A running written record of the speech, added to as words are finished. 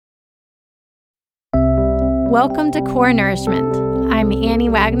Welcome to Core Nourishment. I'm Annie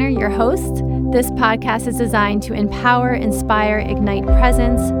Wagner, your host. This podcast is designed to empower, inspire, ignite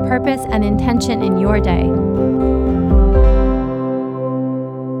presence, purpose, and intention in your day.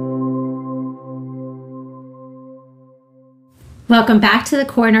 Welcome back to the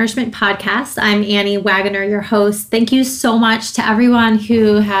Core Nourishment podcast. I'm Annie Wagner, your host. Thank you so much to everyone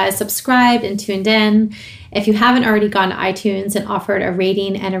who has subscribed and tuned in. If you haven't already gone to iTunes and offered a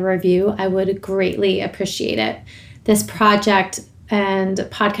rating and a review, I would greatly appreciate it. This project and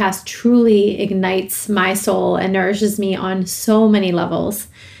podcast truly ignites my soul and nourishes me on so many levels.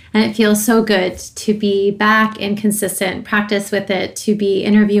 And it feels so good to be back in consistent practice with it, to be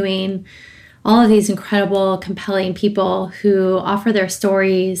interviewing all of these incredible, compelling people who offer their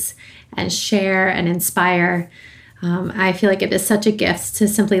stories and share and inspire. I feel like it is such a gift to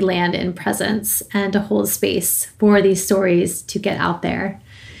simply land in presence and to hold space for these stories to get out there.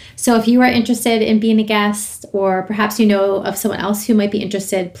 So if you are interested in being a guest, or perhaps you know of someone else who might be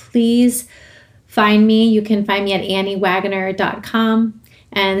interested, please find me. You can find me at anniewagner.com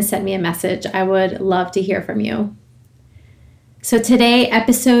and send me a message. I would love to hear from you. So today,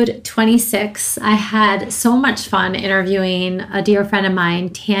 episode 26, I had so much fun interviewing a dear friend of mine,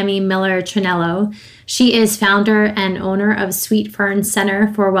 Tammy Miller Trinello. She is founder and owner of Sweet Fern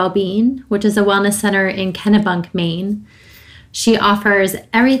Center for Wellbeing, which is a wellness center in Kennebunk, Maine. She offers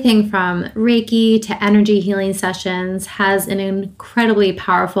everything from Reiki to energy healing sessions, has an incredibly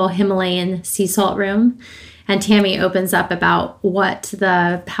powerful Himalayan sea salt room, and Tammy opens up about what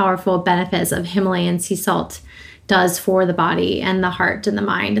the powerful benefits of Himalayan sea salt does for the body and the heart and the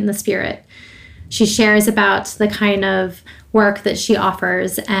mind and the spirit. She shares about the kind of work that she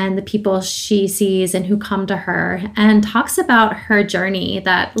offers and the people she sees and who come to her, and talks about her journey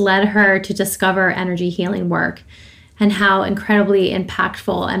that led her to discover energy healing work and how incredibly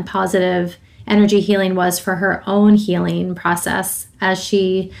impactful and positive energy healing was for her own healing process as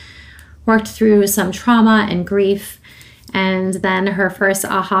she worked through some trauma and grief. And then her first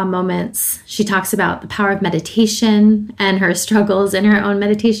aha moments. She talks about the power of meditation and her struggles in her own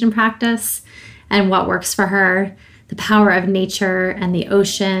meditation practice and what works for her, the power of nature and the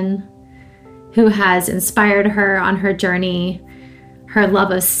ocean, who has inspired her on her journey, her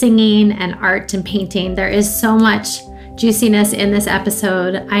love of singing and art and painting. There is so much juiciness in this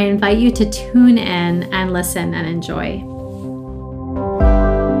episode. I invite you to tune in and listen and enjoy.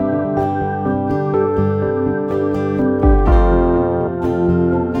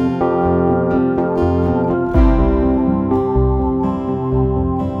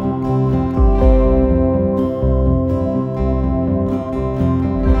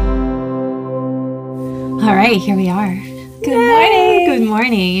 All right, here we are. Good morning. Good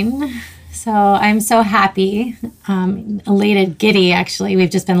morning. So I'm so happy, elated, giddy, actually. We've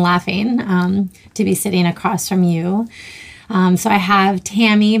just been laughing to be sitting across from you. So I have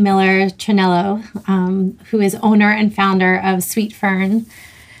Tammy Miller Trinello, who is owner and founder of Sweet Fern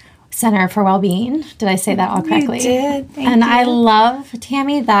Center for Wellbeing. Did I say that all correctly? You did. Thank and you. I love,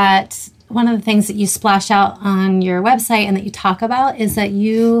 Tammy, that one of the things that you splash out on your website and that you talk about is that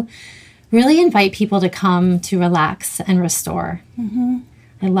you really invite people to come to relax and restore. Mm-hmm.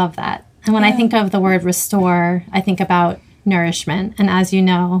 I love that. And when I think of the word restore, I think about nourishment. And as you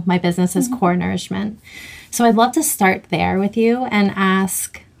know, my business is Core Nourishment. So I'd love to start there with you and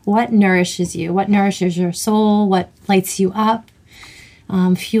ask, what nourishes you? What nourishes your soul? What lights you up,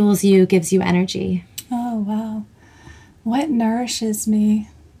 fuels you, gives you energy? Oh, wow. What nourishes me?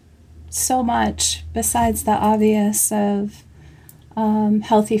 So much, besides the obvious of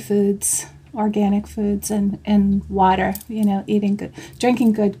healthy foods, organic foods, and water, eating good,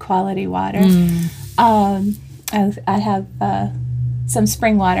 drinking good quality water. I have some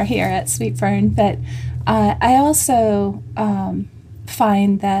spring water here at Sweet Fern, but I also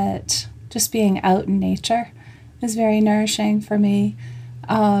find that just being out in nature is very nourishing for me.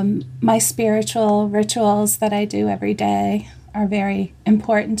 My spiritual rituals that I do every day are very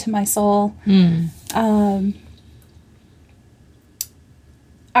important to my soul.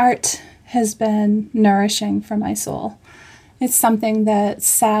 Art has been nourishing for my soul. It's something that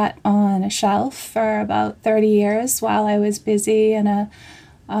sat on a shelf for about 30 years while I was busy in a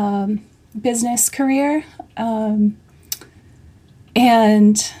business career. And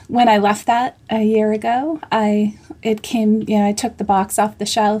when I left that a year ago, I took the box off the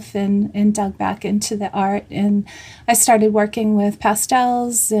shelf and dug back into the art. And I started working with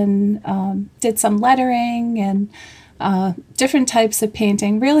pastels and did some lettering and different types of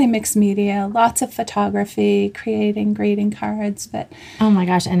painting, really mixed media, lots of photography, creating greeting cards. But oh my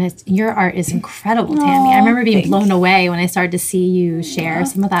gosh, and your art is incredible, Tammy. I remember being blown away when I started to see you share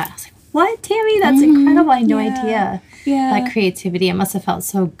some of that. I was like, what, Tammy? That's incredible. I had no idea. Yeah. That creativity, it must have felt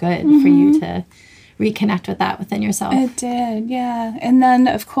so good for you to reconnect with that within yourself. It did, yeah. And then,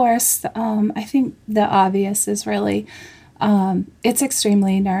 of course, I think the obvious is really, it's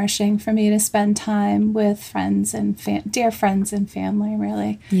extremely nourishing for me to spend time with friends and dear friends and family,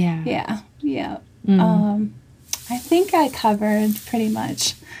 really. Yeah. Yeah. I think I covered pretty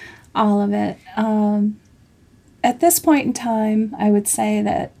much all of it. At this point in time, I would say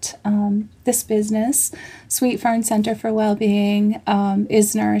that this business, Sweet Fern Center for Wellbeing,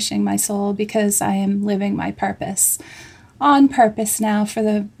 is nourishing my soul because I am living my purpose on purpose now for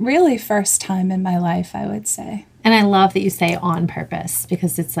the really first time in my life, I would say. And I love that you say on purpose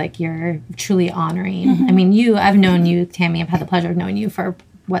because it's like you're truly honoring. I mean, I've known you, Tammy. I've had the pleasure of knowing you for,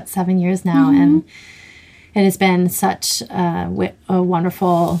 7 years now. And it has been such a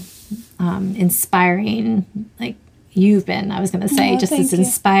wonderful, inspiring, like you've been, I was going to say, just this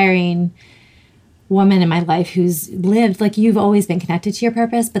inspiring woman in my life who's lived, like you've always been connected to your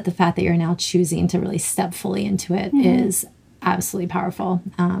purpose, but the fact that you're now choosing to really step fully into it is absolutely powerful.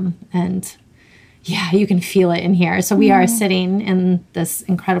 And yeah, you can feel it in here. So we are sitting in this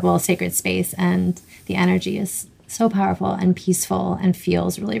incredible sacred space and the energy is so powerful and peaceful and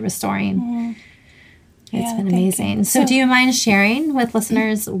feels really restoring. It's been amazing. So do you mind sharing with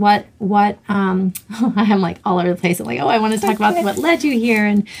listeners what I'm like all over the place. I'm like, I want to talk about what led you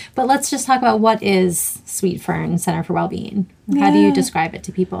here. But let's just talk about what is Sweet Fern Center for Wellbeing. How do you describe it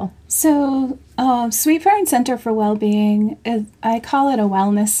to people? So Sweet Fern Center for Wellbeing, I call it a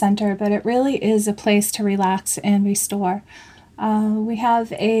wellness center, but it really is a place to relax and restore. We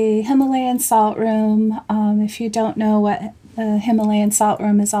have a Himalayan salt room. If you don't know what the Himalayan salt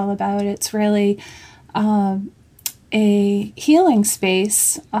room is all about, it's really a healing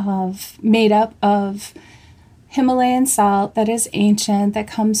space made up of Himalayan salt that is ancient, that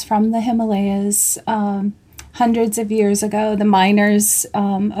comes from the Himalayas. Hundreds of years ago, the miners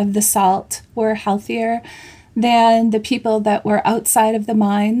of the salt were healthier than the people that were outside of the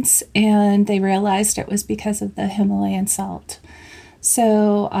mines, and they realized it was because of the Himalayan salt.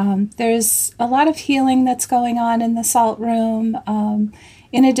 So there's a lot of healing that's going on in the salt room.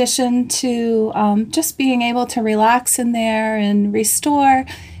 In addition to just being able to relax in there and restore,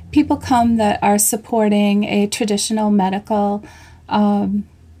 people come that are supporting a traditional medical,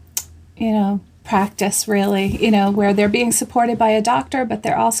 practice, really, where they're being supported by a doctor, but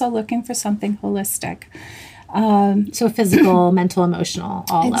they're also looking for something holistic. So physical, mental, emotional,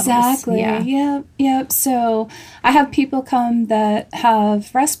 all levels. Exactly. Yep. So I have people come that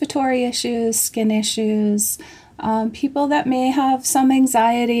have respiratory issues, skin issues, people that may have some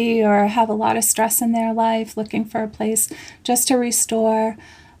anxiety or have a lot of stress in their life, looking for a place just to restore.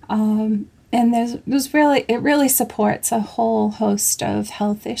 And it really supports a whole host of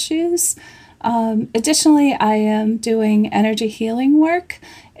health issues. Additionally, I am doing energy healing work,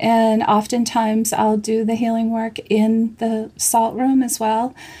 and oftentimes I'll do the healing work in the salt room as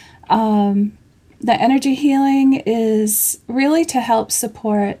well. The energy healing is really to help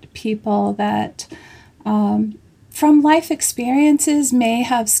support people that from life experiences may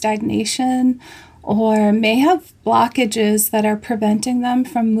have stagnation or may have blockages that are preventing them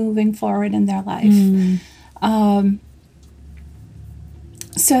from moving forward in their life.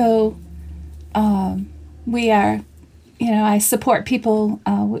 We are, I support people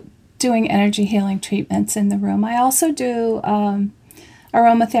doing energy healing treatments in the room. I also do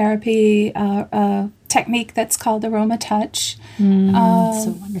aromatherapy, a technique that's called Aroma Touch.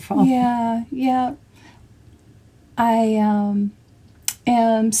 So wonderful. Yeah. I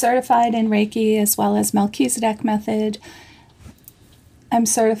am certified in Reiki as well as Melchizedek method. I'm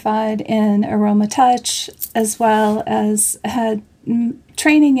certified in Aroma Touch as well as had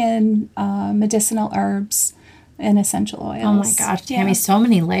training in medicinal herbs and essential oils. Oh my gosh, Tammy, so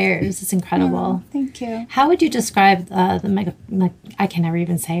many layers. It's incredible. Yeah, thank you. How would you describe I can never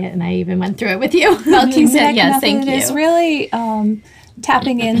even say it, and I even went through it with you. Melchizedek yes, method thank you. is really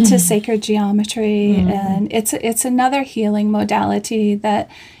tapping into sacred geometry, and it's another healing modality that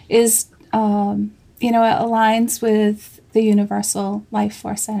is, it aligns with the universal life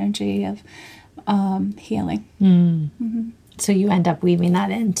force energy of healing. So you end up weaving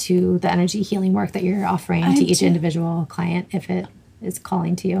that into the energy healing work that you're offering to each individual client if it is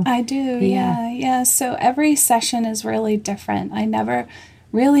calling to you. I do, yeah. So every session is really different. I never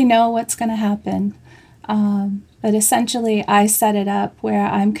really know what's going to happen. But essentially, I set it up where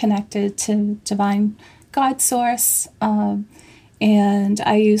I'm connected to divine God source, and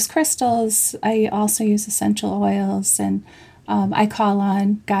I use crystals. I also use essential oils, and I call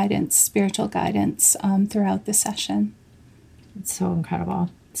on guidance, spiritual guidance, throughout the session. It's so incredible.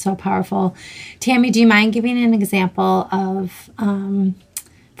 So powerful. Tammy, do you mind giving an example of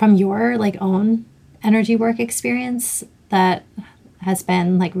from your like own energy work experience that has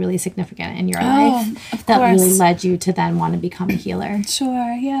been like really significant in your life that really led you to then want to become a healer?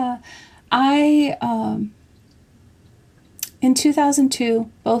 Sure, yeah. I in 2002,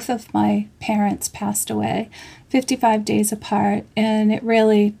 both of my parents passed away 55 days apart, and it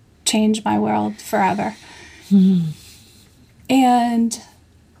really changed my world forever. And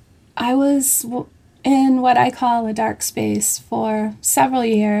I was in what I call a dark space for several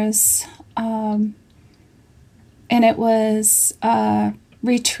years. And it was a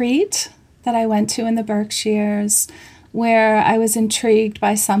retreat that I went to in the Berkshires where I was intrigued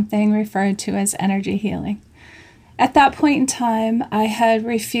by something referred to as energy healing. At that point in time, I had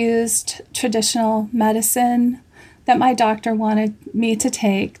refused traditional medicine that my doctor wanted me to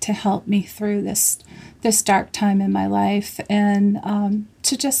take to help me through this dark time in my life, and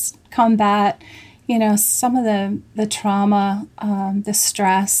to just combat, some of the trauma, the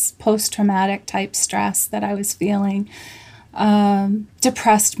stress, post-traumatic type stress that I was feeling,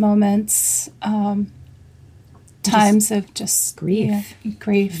 depressed moments, times of just grief.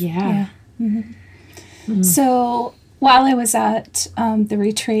 Yeah. Mm-hmm. So while I was at the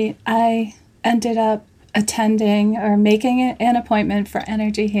retreat, I ended up attending or making an appointment for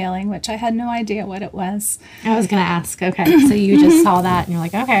energy healing, which I had no idea what it was. I was going to ask. Okay. So you just saw that and you're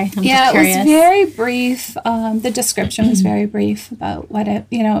like, okay, I'm just curious. It was very brief. The description was very brief about what it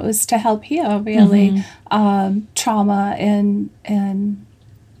was to help heal really trauma and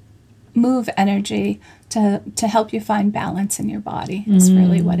move energy to help you find balance in your body is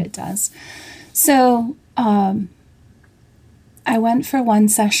really what it does. So I went for one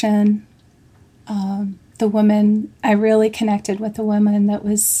session. The woman, I really connected with the woman that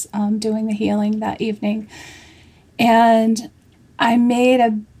was doing the healing that evening. And I made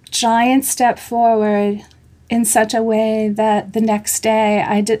a giant step forward in such a way that the next day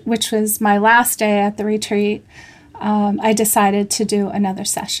I did, which was my last day at the retreat, I decided to do another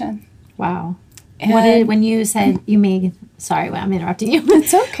session. Wow. When you said you made, sorry, I'm interrupting you.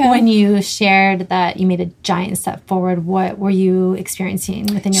 It's okay. When you shared that you made a giant step forward, what were you experiencing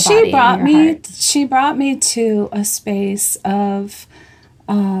within your body and your heart? She brought me to a space of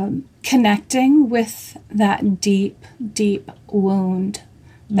connecting with that deep, deep wound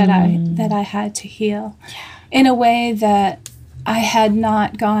that I had to heal in a way that I had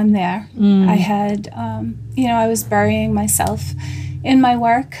not gone there. I had, I was burying myself in my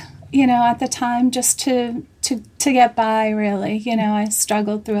work, at the time, just to get by, really. I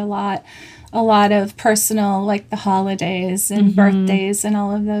struggled through a lot of personal, like the holidays and birthdays and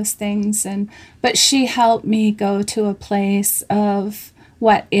all of those things. But she helped me go to a place of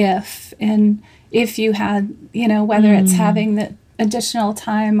what if, and if you had, whether it's having the additional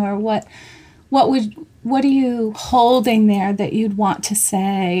time or what are you holding there that you'd want to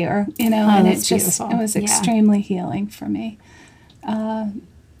say, or, and it was extremely healing for me.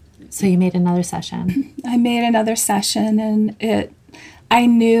 So you made another session. I made another session, and I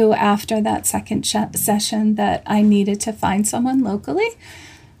knew after that second session that I needed to find someone locally,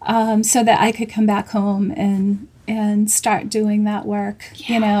 so that I could come back home and start doing that work,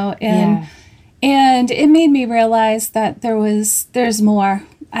 and it made me realize that there's more.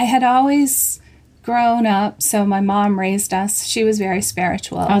 I had always grown up, so my mom raised us. She was very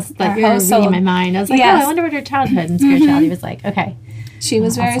spiritual. I was like, you're reading my mind. I was like, I wonder what her childhood and spirituality was like. Okay. She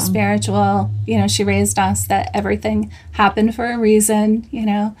was very spiritual. She raised us that everything happened for a reason,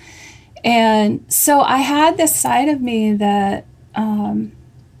 And so I had this side of me that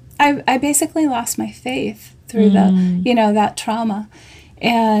I basically lost my faith through that trauma.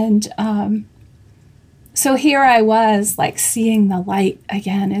 And so here I was, like, seeing the light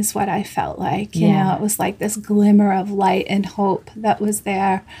again is what I felt like. It was like this glimmer of light and hope that was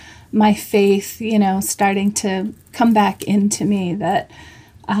there. My faith, starting to come back into me. That,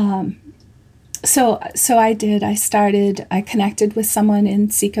 so I did. I connected with someone in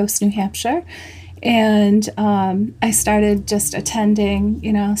Seacoast, New Hampshire, and I started just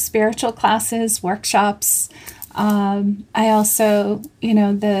attending, spiritual classes, workshops. I also,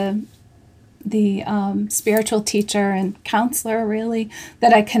 the spiritual teacher and counselor really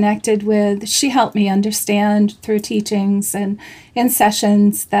that I connected with, she helped me understand through teachings and in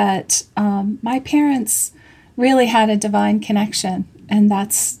sessions that my parents really had a divine connection, and that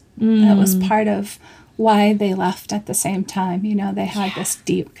was part of why they left at the same time. They had this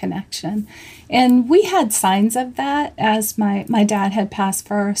deep connection, and we had signs of that as my dad had passed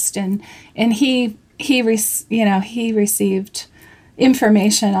first, and he received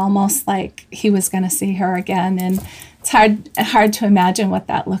information almost like he was going to see her again, it's hard to imagine what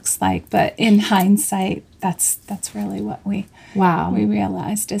that looks like. But in hindsight, that's really what we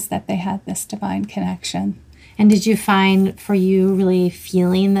realized, is that they had this divine connection. And did you find for you really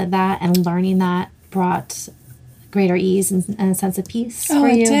feeling that and learning that brought greater ease and a sense of peace for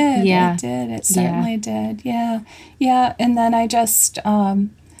you? It did. Yeah. It did. It certainly did. Yeah. Yeah. And then I just,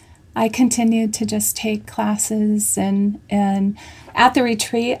 I continued to just take classes, and at the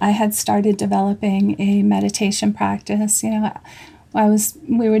retreat, I had started developing a meditation practice.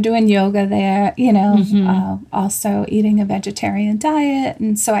 We were doing yoga there, also eating a vegetarian diet.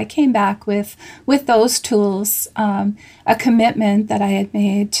 And so I came back with those tools, a commitment that I had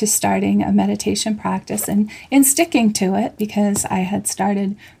made to starting a meditation practice and sticking to it, because I had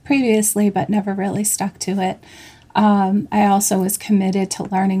started previously but never really stuck to it. I also was committed to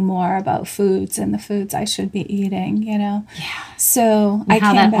learning more about foods and the foods I should be eating, Yeah. So and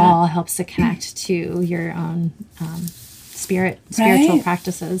how that all helps to connect to your own spiritual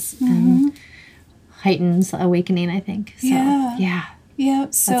practices and heightens awakening, I think. So, yeah.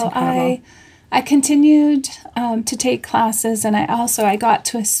 So I continued to take classes, and I got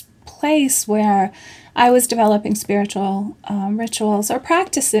to a place where I was developing spiritual rituals or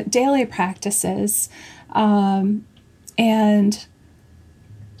daily practices, and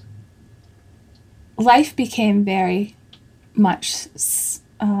life became very much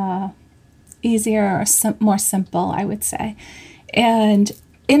easier or more simple, I would say, and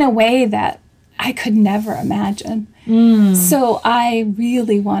in a way that I could never imagine. So I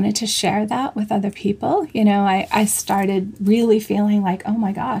really wanted to share that with other people. I started really feeling like, oh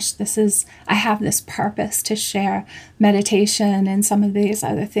my gosh, I have this purpose to share meditation and some of these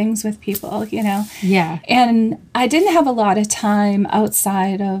other things with people, Yeah. And I didn't have a lot of time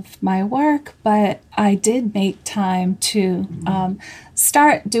outside of my work, but I did make time to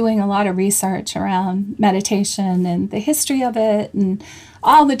start doing a lot of research around meditation and the history of it and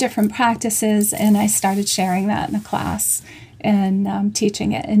all the different practices, and I started sharing that in a class and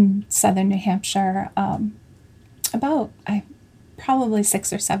teaching it in southern New Hampshire about probably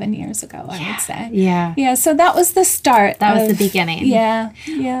 6 or 7 years ago, I would say. Yeah, so that was the start. That was the beginning. Yeah.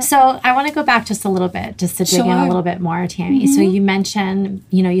 So I want to go back just a little bit, just to dig in a little bit more, Tammy. So you mentioned,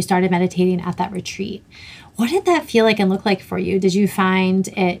 you started meditating at that retreat. What did that feel like and look like for you? Did you find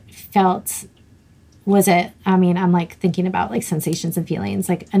it felt... I'm like thinking about like sensations and feelings,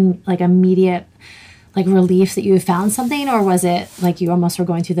 like immediate like relief that you found something, or was it like you almost were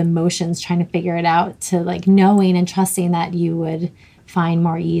going through the motions trying to figure it out, to like knowing and trusting that you would find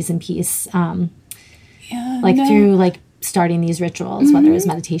more ease and peace through like starting these rituals, whether it was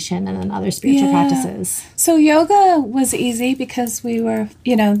meditation and then other spiritual practices? So yoga was easy because we were,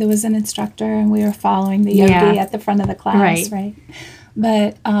 there was an instructor and we were following the yogi at the front of the class, right?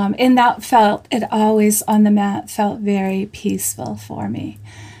 But it always on the mat felt very peaceful for me.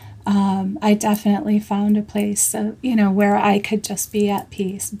 I definitely found a place, where I could just be at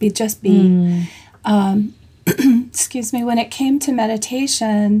peace, be. Excuse me. When it came to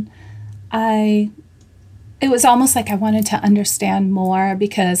meditation, it was almost like I wanted to understand more,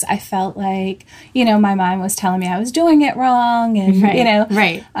 because I felt like, my mind was telling me I was doing it wrong and,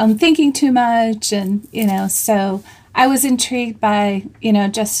 I'm thinking too much. And, so I was intrigued by,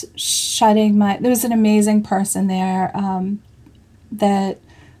 just there was an amazing person there that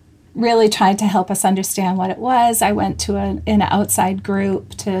really tried to help us understand what it was. I went to an outside group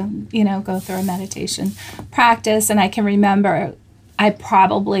to, go through a meditation practice. And I can remember I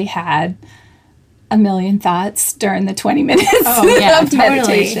probably had a million thoughts during the 20 minutes of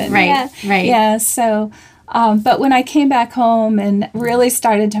meditation. Right. Yeah. So, but when I came back home and really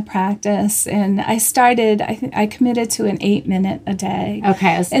started to practice, and I committed to an 8-minute a day.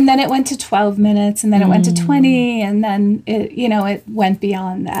 Okay. And then it went to 12 minutes, and then it went to 20, and then it went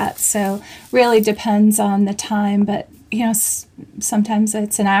beyond that. So really depends on the time, but, sometimes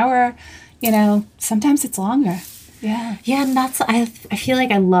it's an hour, sometimes it's longer. Yeah. Yeah, and I feel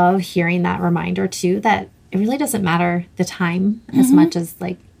like I love hearing that reminder too, that it really doesn't matter the time as much as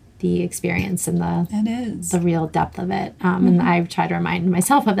like the experience and the real depth of it. And I try to remind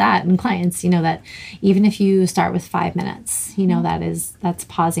myself of that and clients, that even if you start with 5 minutes, that's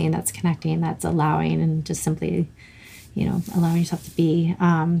pausing, that's connecting, that's allowing, and just simply, allowing yourself to be.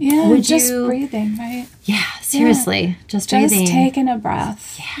 Breathing, right? Yeah, seriously. Just breathing. Just taking a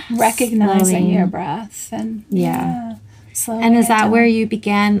breath, recognizing your breath. And and is that where you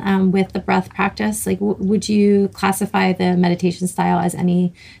began with the breath practice? Like, would you classify the meditation style as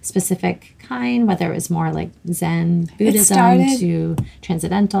any specific kind, whether it was more like Zen Buddhism to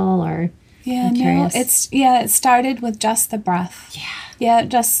transcendental, or? Yeah, I'm no, curious. it started with just the breath. Yeah. Yeah,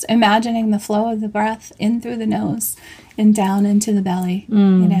 just imagining the flow of the breath in through the nose and down into the belly,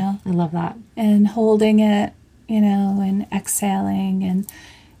 I love that. and holding it, and exhaling. And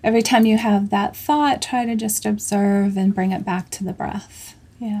every time you have that thought, try to just observe and bring it back to the breath.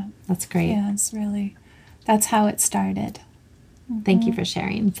 Yeah. That's great. Yeah, that's how it started. Thank you for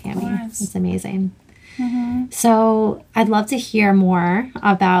sharing, Tammy. course. It's amazing. So I'd love to hear more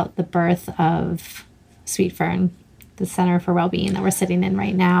about the birth of Sweet Fern, the Center for Wellbeing that we're sitting in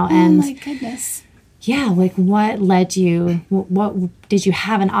right now. Oh And my goodness. yeah, like what led you, what did you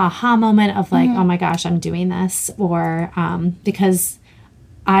have an aha moment of like, oh my gosh, I'm doing this? Or because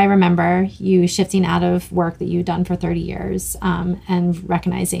I remember you shifting out of work that you'd done for 30 years and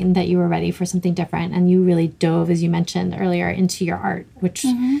recognizing that you were ready for something different. And you really dove, as you mentioned earlier, into your art, which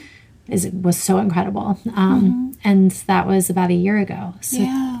was so incredible. And that was about a year ago. So,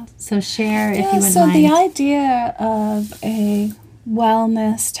 Yeah. so share if you wouldn't So mind. the idea of a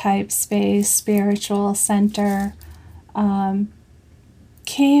wellness type space, spiritual center,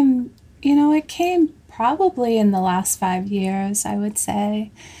 came, it came probably in the last 5 years, I would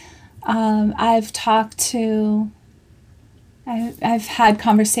say. I've had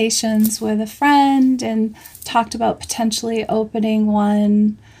conversations with a friend and talked about potentially opening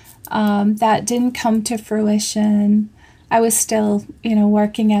one. That didn't come to fruition. I was still,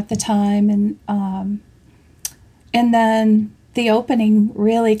 working at the time, and then the opening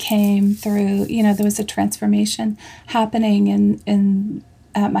really came through. There was a transformation happening in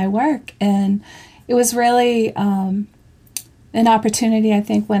at my work, and it was really an opportunity. I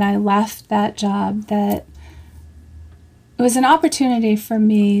think when I left that job, that it was an opportunity for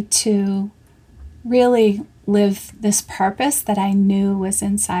me to really live this purpose that I knew was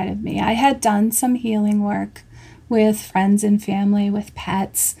inside of me. I had done some healing work with friends and family, with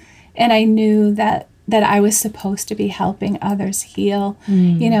pets, and I knew that I was supposed to be helping others heal.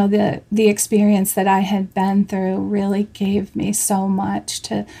 The experience that I had been through really gave me so much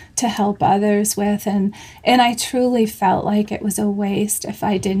to help others with, and I truly felt like it was a waste if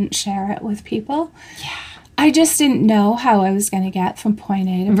I didn't share it with people. Yeah. I just didn't know how I was going to get from point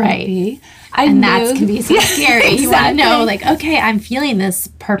A to point B. That can be so scary. Exactly. You want to know, like, okay, I'm feeling this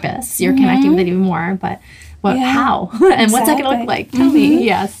purpose. You're connecting with it even more, but how? And what's that going to look like? Tell me.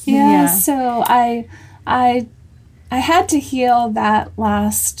 Yes. Yeah. So I had to heal that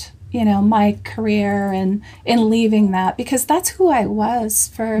last, my career and in leaving that, because that's who I was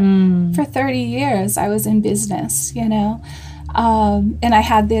for 30 years. I was in business, and I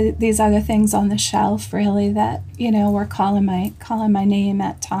had these other things on the shelf, really, that were calling my name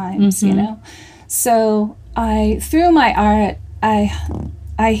at times, So through my art,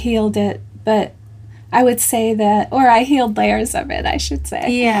 I healed it, but I would say that, or I healed layers of it, I should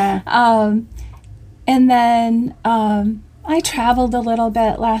say. Yeah. And then I traveled a little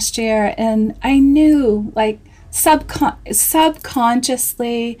bit last year, and I knew, like,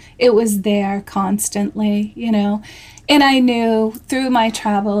 subconsciously it was there constantly, And I knew through my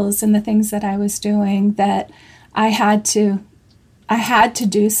travels and the things that I was doing that I had to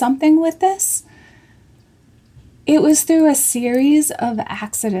do something with this. It was through a series of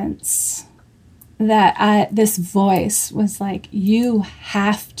accidents that this voice was like, you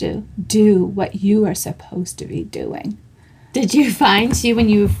have to do what you are supposed to be doing. Did you find too when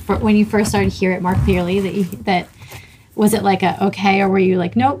you first started to hear it more clearly that was it like a okay, or were you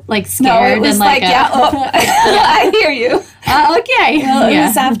like nope, like scared? No, it was and I hear you. Okay. Well, it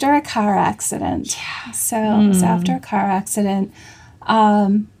was after a car accident. Yeah. So it was after a car accident,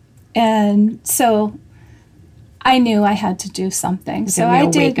 and so I knew I had to do something. So I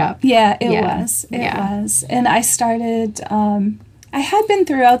did. Wake up. Yeah, it was. It was, and I started. I had been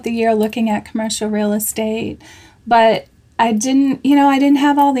throughout the year looking at commercial real estate, but I didn't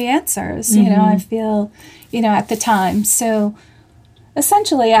have all the answers, I feel, at the time. So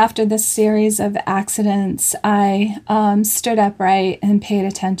essentially after this series of accidents, I stood upright and paid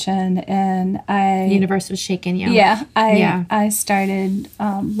attention, and the universe was shaking you. Yeah. I started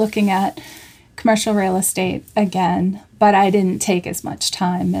looking at commercial real estate again, but I didn't take as much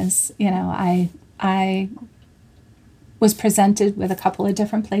time as, I was presented with a couple of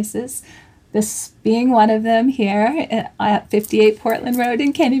different places. This being one of them here at 58 Portland Road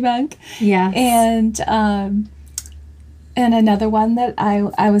in Kennebunk. Yeah. And another one that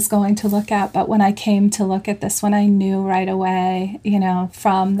I was going to look at, but when I came to look at this one, I knew right away,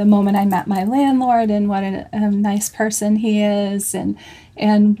 from the moment I met my landlord and what a nice person he is, and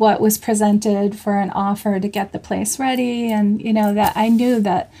what was presented for an offer to get the place ready, and, that I knew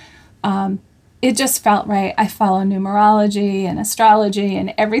that it just felt right. I follow numerology and astrology,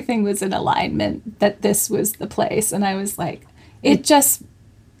 and everything was in alignment that this was the place. And I was like, it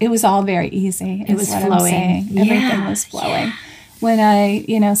was all very easy. It was flowing. Everything was flowing. Yeah. When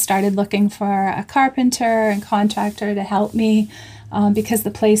I, started looking for a carpenter and contractor to help me, because the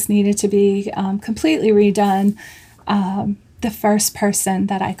place needed to be completely redone, the first person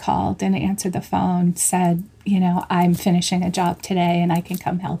that I called and answered the phone said, I'm finishing a job today and I can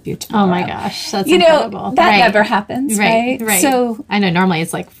come help you tomorrow. Oh my gosh, that's incredible. That never happens, right? So I know normally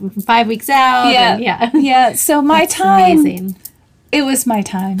it's like 5 weeks out. Yeah. So my time, amazing. It was my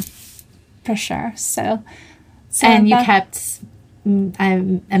time for sure. So and you kept,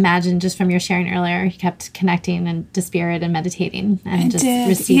 I imagine just from your sharing earlier, you kept connecting and to spirit and meditating and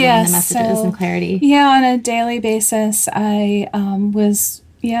receiving the messages and clarity. Yeah, on a daily basis, I was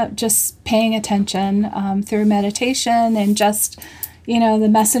just paying attention through meditation and just, the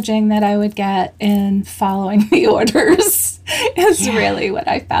messaging that I would get and following the orders is really what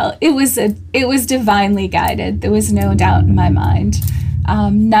I felt. It was divinely guided. There was no doubt in my mind.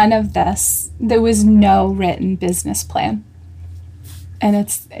 None of this. There was no written business plan. And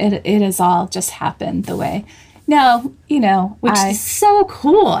it has all just happened the way. Now, which is so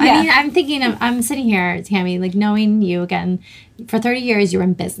cool. Yeah. I mean, I'm thinking I'm sitting here, Tammy, like knowing you again, for 30 years you were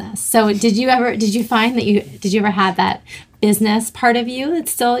in business. So did you find that did you ever have that business part of you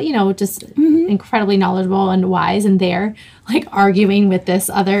that's still, just incredibly knowledgeable and wise and there, like arguing with this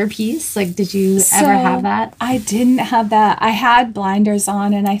other piece? Like, did you ever have that? I didn't have that. I had blinders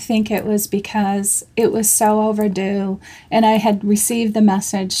on, and I think it was because it was so overdue and I had received the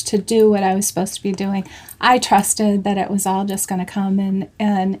message to do what I was supposed to be doing. I trusted that it was all just going to come,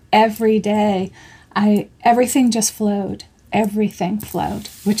 and every day everything just flowed. Everything flowed.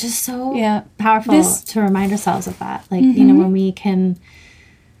 Which is so powerful to remind ourselves of that. Like, when we can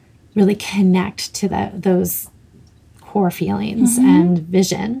really connect to those core feelings and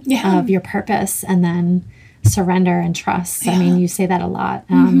vision of your purpose, and then surrender and trust. I mean, you say that a lot,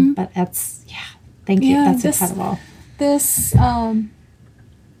 but that's, thank you. That's incredible. This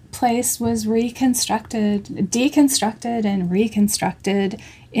place was deconstructed and reconstructed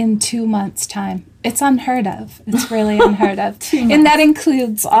in 2 months' time. It's unheard of. It's really unheard of. And that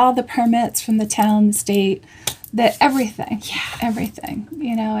includes all the permits from the town, the state, everything. Yeah. Everything.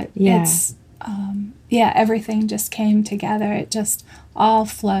 It's, everything just came together. It just all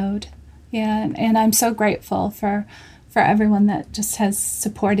flowed. Yeah. And I'm so grateful for everyone that just has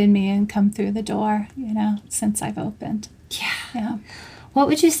supported me and come through the door, since I've opened. Yeah. Yeah. What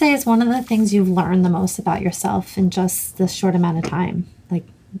would you say is one of the things you've learned the most about yourself in just this short amount of time? Like,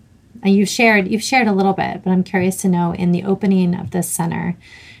 you've shared a little bit, but I'm curious to know, in the opening of this center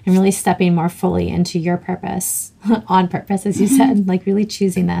and really stepping more fully into your purpose, on purpose, as you said, like really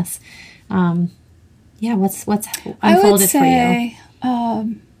choosing this. What's unfolded for you?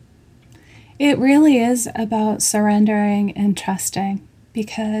 It really is about surrendering and trusting,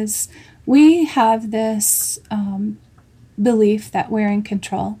 because we have this belief that we're in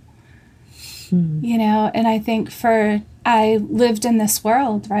control. And I think I lived in this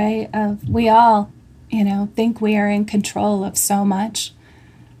world, right, of we all, think we are in control of so much.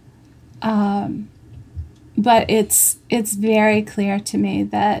 But it's very clear to me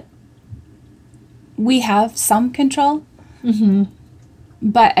that we have some control,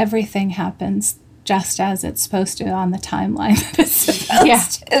 but everything happens just as it's supposed to on the timeline that it's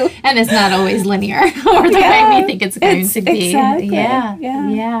supposed to. And it's not always linear or the way we think it's going to be. Exactly.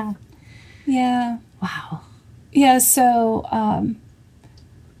 Yeah. Wow. Yeah, so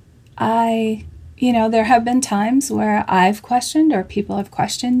there have been times where I've questioned or people have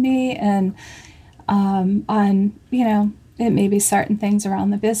questioned me and on, it may be certain things around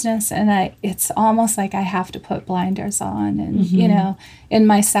the business, and it's almost like I have to put blinders on and, in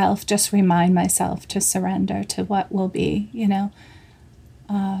myself, just remind myself to surrender to what will be,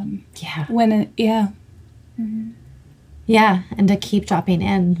 Yeah, and to keep dropping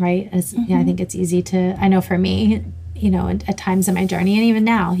in, right? I think it's easy to, I know for me, at times in my journey, and even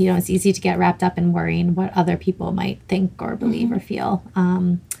now, it's easy to get wrapped up in worrying what other people might think or believe or feel,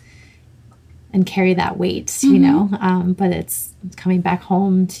 and carry that weight, but it's coming back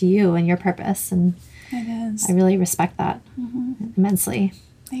home to you and your purpose. And it is. I really respect that immensely.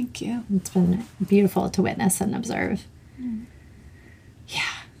 Thank you. It's been beautiful to witness and observe. Yeah.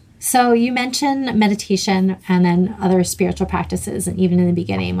 So you mentioned meditation and then other spiritual practices. And even in the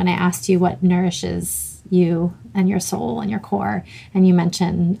beginning, when I asked you what nourishes you and your soul and your core, and you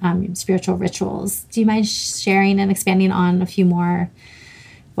mentioned spiritual rituals, do you mind sharing and expanding on a few more,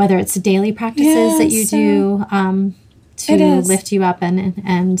 whether it's daily practices that you do to lift you up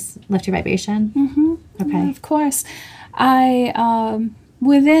and lift your vibration? Mm-hmm. Okay. Yeah, of course. I,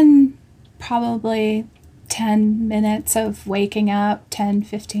 within probably 10 minutes of waking up, 10,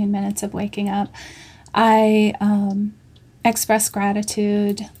 15 minutes of waking up, I express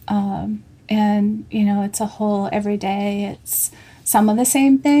gratitude. And, it's a whole every day. It's some of the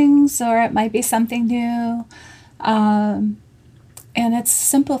same things, or it might be something new. And it's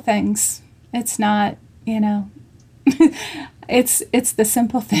simple things. It's not, it's the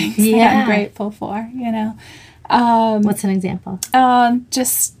simple things that I'm grateful for, What's an example?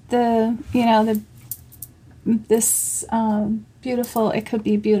 Just this beautiful, it could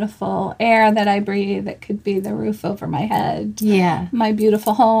be beautiful air that I breathe. It could be the roof over my head. Yeah. My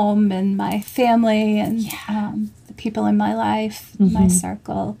beautiful home and my family and the people in my life, my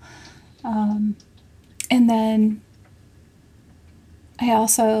circle. And then I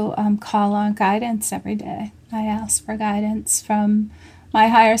also call on guidance every day. I ask for guidance from my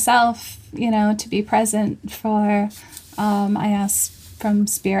higher self, to be present for, I ask from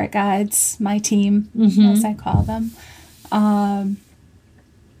spirit guides, my team, as I call them. I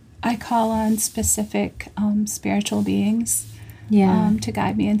call on specific spiritual beings to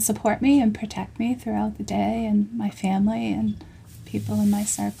guide me and support me and protect me throughout the day, and my family and people in my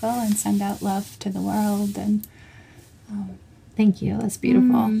circle, and send out love to the world. And thank you. That's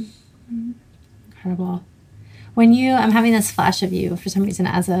beautiful. Incredible. I'm having this flash of you for some reason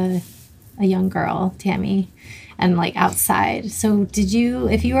as a young girl, Tammy, and like outside. So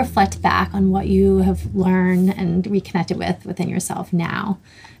if you reflect back on what you have learned and reconnected within yourself now,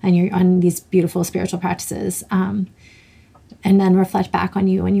 and you're on these beautiful spiritual practices, and then reflect back on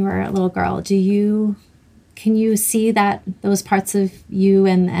you when you were a little girl, can you see those parts of you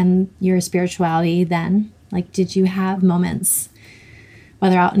and your spirituality then? Like, did you have moments,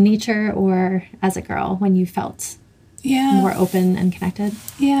 whether out in nature or as a girl, when you felt more open and connected?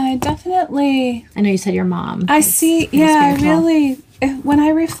 Yeah, I definitely... I know you said your mom. I see, really, when I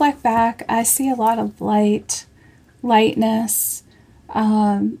reflect back, I see a lot of lightness.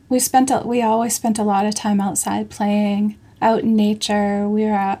 We always spent a lot of time outside playing, out in nature. We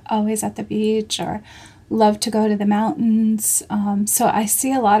were always at the beach or loved to go to the mountains. So I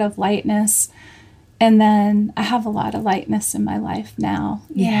see a lot of lightness. And then I have a lot of lightness in my life now.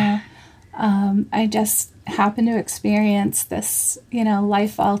 Yeah. I just happen to experience this,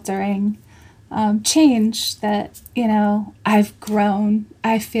 life-altering change that, I've grown.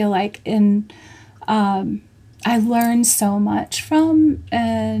 I feel like I learned so much from,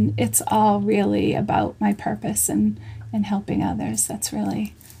 and it's all really about my purpose and helping others. That's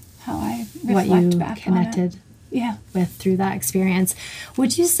really how I reflect back on it. What you connected with through that experience.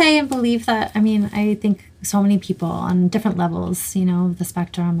 Would you say and believe that, I think so many people on different levels, of the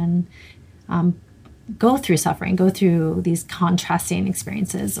spectrum, and go through suffering, go through these contrasting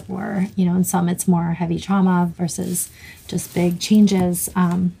experiences, or, in some it's more heavy trauma versus just big changes.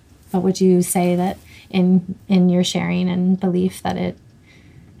 But would you say that in your sharing and belief that it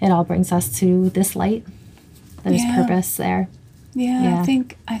all brings us to this light? There's purpose there. Yeah,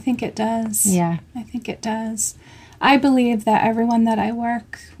 I think it does. Yeah. I think it does. I believe that everyone that I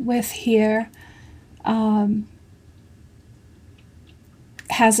work with here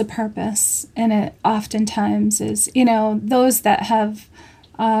has a purpose, and it oftentimes is, those that have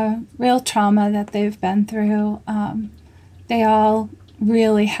real trauma that they've been through, they all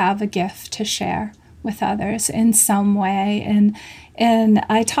really have a gift to share with others in some way, and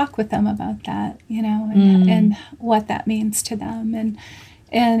I talk with them about that, and what that means to them,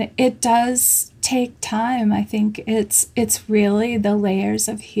 and it does take time. I think it's really the layers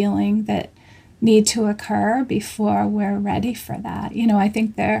of healing that need to occur before we're ready for that. I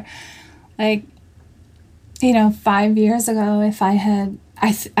think they're like, 5 years ago, if I had,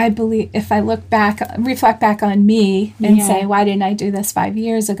 I believe if I reflect back on me and say, why didn't I do this 5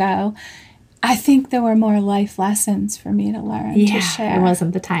 years ago? I think there were more life lessons for me to learn to share. It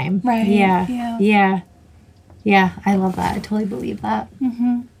wasn't the time. Right. Yeah. I love that. I totally believe that.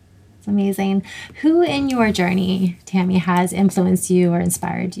 It's amazing. Who in your journey, Tammy, has influenced you or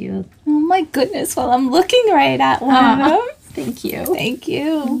inspired you? Oh my goodness. Well, I'm looking right at one of them. Thank you. Thank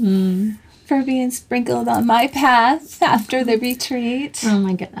you for being sprinkled on my path after the retreat. Oh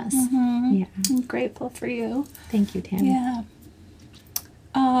my goodness. Yeah. I'm grateful for you. Thank you, Tammy. Yeah.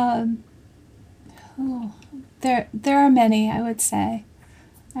 There are many, I would say.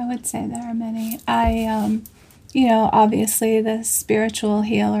 There are many. Obviously the spiritual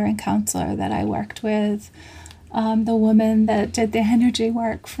healer and counselor that I worked with, the woman that did the energy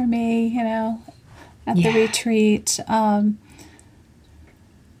work for me, at the retreat.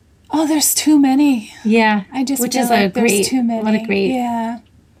 Oh, there's too many. Yeah. I just Which feel is like a great, there's too many. what a great, yeah.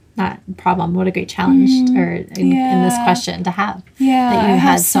 not problem, what a great challenge or in this question to have. Yeah. That you I have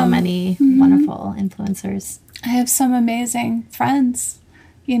had so many wonderful influencers. I have some amazing friends,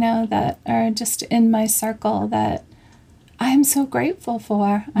 you know, that are just in my circle that I'm so grateful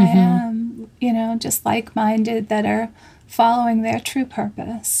for. I am, you know, just like-minded that are following their true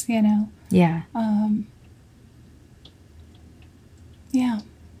purpose, you know. Yeah. Yeah.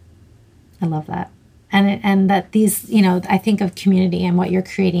 I love that. And that these, you know, I think of community and what you're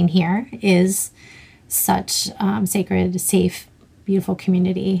creating here is such sacred, safe, beautiful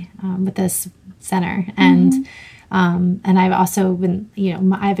community with this center. And I've also been, you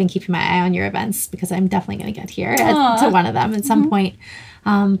know, I've been keeping my eye on your events because I'm definitely going to get here to one of them at some point.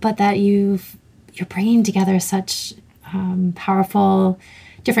 But that you're bringing together such powerful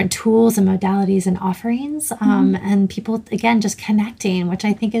different tools and modalities and offerings and people, again, just connecting, which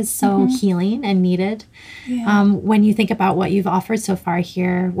I think is so healing and needed. Yeah. When you think about what you've offered so far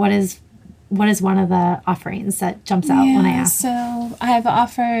here, what is one of the offerings that jumps out when I ask? So I've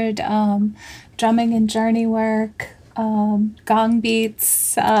offered drumming and journey work, gong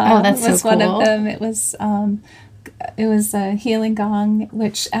beats. That's was so one cool. of them. It was a healing gong,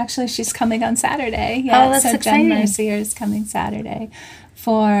 which actually she's coming on Saturday. Yeah, that's so exciting. Jen Mercier is coming Saturday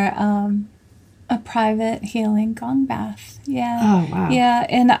for a private healing gong bath. Yeah. Oh, wow. Yeah,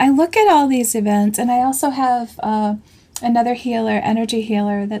 and I look at all these events, and I also have another healer, energy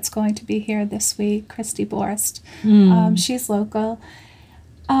healer, that's going to be here this week, Christy Borst. She's local.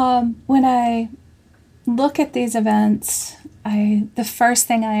 When I look at these events, the first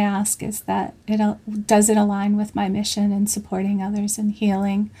thing I ask is that does it align with my mission in supporting others in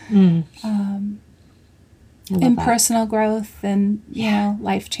healing, in personal growth, and you know,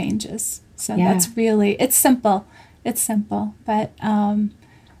 life changes. So that's really, it's simple, but but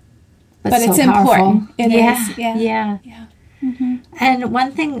it's so important. powerful. It is. Yeah. And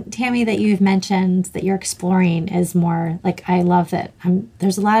one thing, Tammy, that you've mentioned that you're exploring is more like, I love that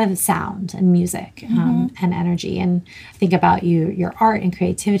there's a lot of sound and music and energy. And think about your art and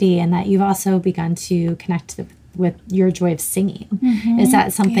creativity, and that you've also begun to connect with your joy of singing. Is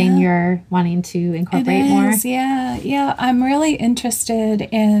that something you're wanting to incorporate more? Yeah. I'm really interested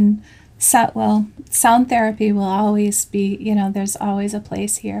in sound therapy will always be, you know, there's always a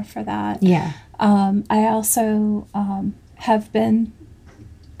place here for that. Yeah. I also I'm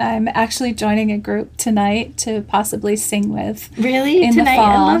actually joining a group tonight to possibly sing with. Really? In Tonight? the fall.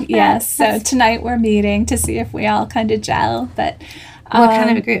 I love that. Yes. So tonight we're meeting to see if we all kind of gel. But what kind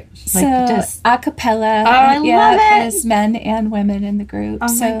of a group? So a cappella. I love it. There's men and women in the group. Oh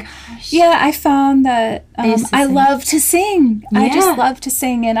so, my gosh. Yeah, I found that I love to sing. Yeah. I just love to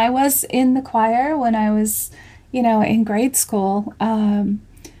sing. And I was in the choir when I was, you know, in grade school.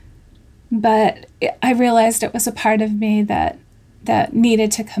 But I realized it was a part of me that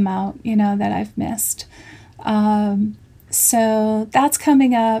needed to come out, you know, that I've missed. So that's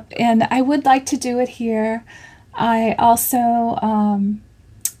coming up, and I would like to do it here. I also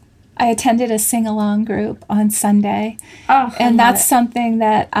I attended a sing-along group on Sunday, and that's something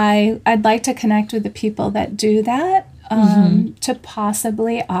that I'd like to connect with the people that do that. To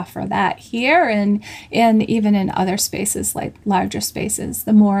possibly offer that here and even in other spaces, like larger spaces.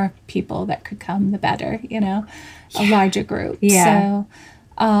 The more people that could come, the better, you know, a larger group. Yeah. So,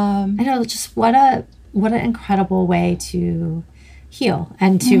 I know, just what an incredible way to heal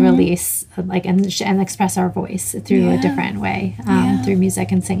and to release, like, and express our voice through a different way, through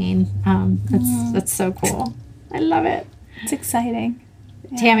music and singing. That's so cool. I love it. It's exciting.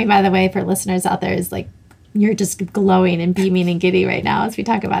 Tammy, by the way, for listeners out there, is like, you're just glowing and beaming and giddy right now as we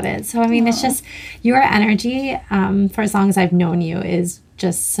talk about it. So, I mean, it's just your energy, for as long as I've known you, is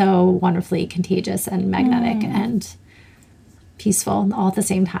just so wonderfully contagious and magnetic and peaceful all at the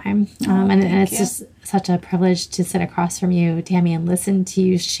same time. And it's just such a privilege to sit across from you, Tammy, and listen to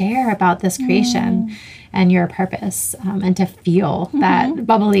you share about this creation and your purpose, and to feel that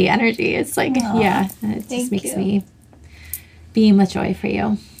bubbly energy. It's like, it just makes me beam with joy for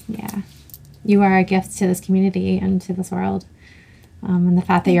you. Yeah. You are a gift to this community and to this world. And the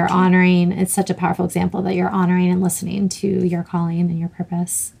fact that you're honoring, it's such a powerful example that you're honoring and listening to your calling and your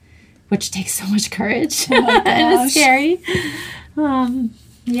purpose, which takes so much courage. And it's scary.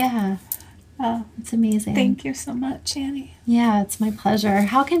 It's amazing. Thank you so much, Annie. Yeah, it's my pleasure.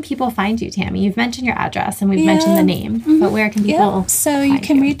 How can people find you, Tammy? You've mentioned your address and we've mentioned the name, but where can people So you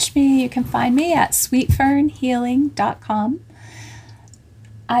can reach me, you can find me at sweetfernhealing.com.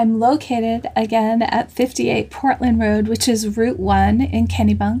 I'm located, again, at 58 Portland Road, which is Route 1 in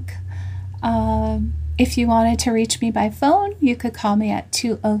Kennebunk. If you wanted to reach me by phone, you could call me at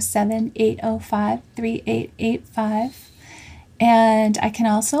 207-805-3885. And I can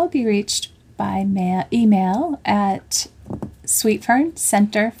also be reached by email at Sweetfern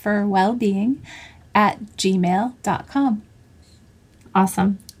Center for Wellbeing @gmail.com.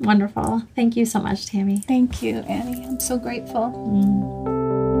 Awesome. Wonderful. Thank you so much, Tammy. Thank you, Annie. I'm so grateful.